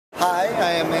Hi,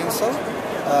 I am Enzo.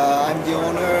 I'm the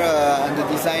owner and the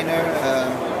designer of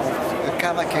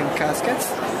Camaquen Caskets.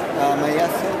 My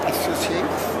associate,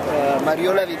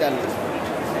 Mariola Vidal.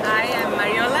 Hi, I'm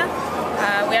Mariola.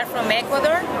 We are from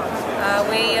Ecuador.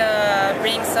 We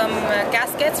bring some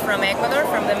caskets from Ecuador,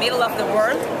 from the middle of the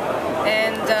world.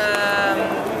 And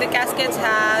the caskets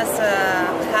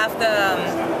have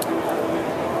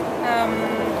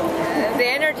the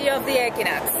energy of the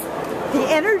Equinox. The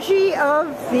energy of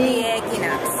the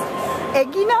Equinox.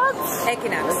 Equinox?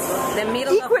 Equinox. The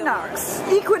middle Equinox. of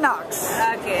the Equinox.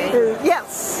 Okay.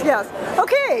 Yes, yes.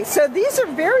 Okay, so these are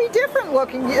very different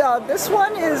looking. This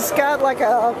one has got like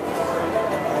a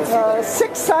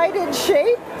six-sided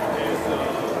shape.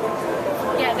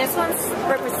 Yeah, this one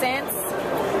represents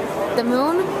the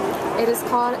moon. It is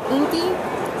called Inti.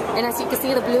 And as you can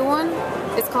see, the blue one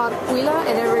is called Quilla,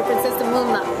 and it represents the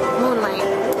moonlight.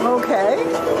 Okay,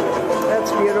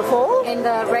 that's beautiful. And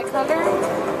the red color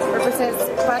represents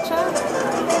Pacha.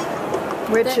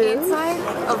 Which the is? inside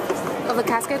of the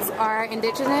caskets are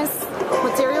indigenous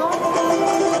material,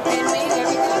 handmade,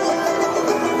 everything.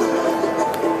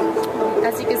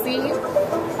 As you can see,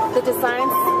 the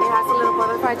designs, it has a little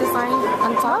butterfly design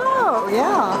on top. Oh,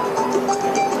 yeah.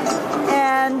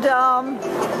 And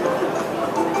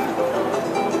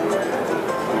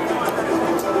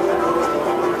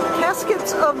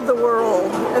Caskets of the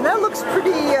world, and that looks pretty.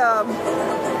 Yeah,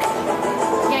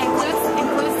 includes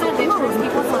the indigenous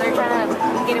people, so they're trying to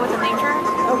get in with the nature.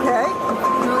 Okay.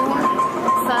 Moon,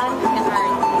 sun, and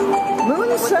earth. Moon,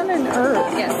 sun, and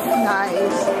earth. Yes.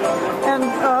 Nice. And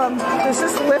does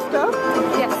this lift up?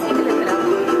 Yes, you can lift it up.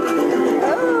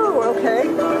 Oh, okay.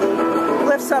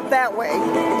 Lifts up that way.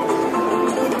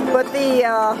 But the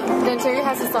interior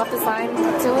has a soft design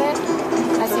to it,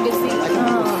 as you can see.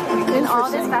 And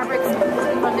all this fabric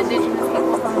from the indigenous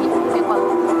people from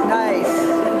Ecuador. Nice.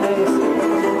 Nice.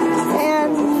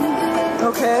 And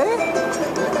okay.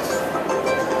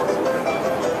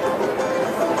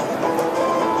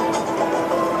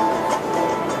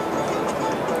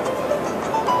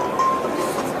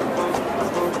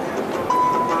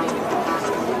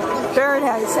 Very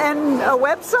nice. And a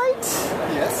website?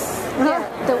 Yes. Yeah,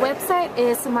 the website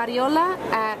is mariola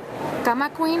at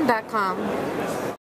camaquen.com.